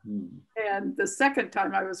 And the second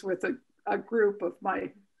time I was with a group of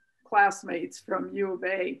my classmates from U of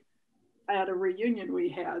A at a reunion we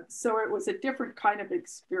had. So it was a different kind of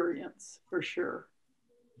experience for sure.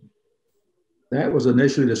 That was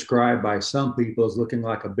initially described by some people as looking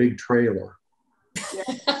like a big trailer.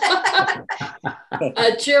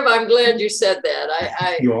 Jim, I'm glad you said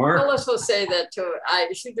that. You are? Phyllis will say that too.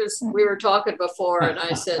 We were talking before, and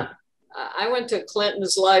I said, I went to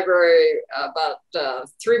Clinton's library about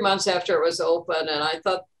 3 months after it was open, and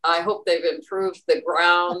I hope they've improved the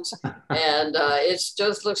grounds, and it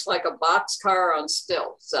just looks like a boxcar on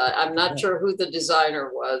stilts. I'm not sure who the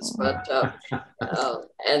designer was, but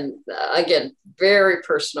and again, very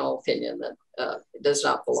personal opinion that it does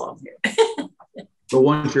not belong here. But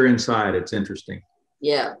once you're inside, it's interesting.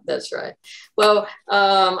 Yeah, that's right. Well,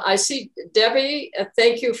 I see Debbie,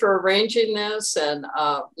 thank you for arranging this and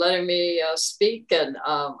letting me speak. And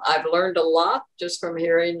I've learned a lot just from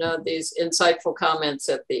hearing these insightful comments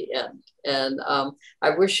at the end. And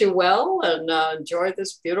I wish you well and enjoy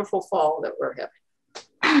this beautiful fall that we're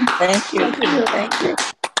having. Thank you. Thank you.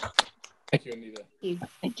 Thank you, Anita.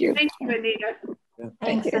 Thank you. Thank you, Anita. Thank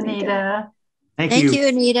Thanks, you, Anita. Anita. Thank Thank you. you,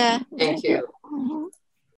 Anita. Thank you.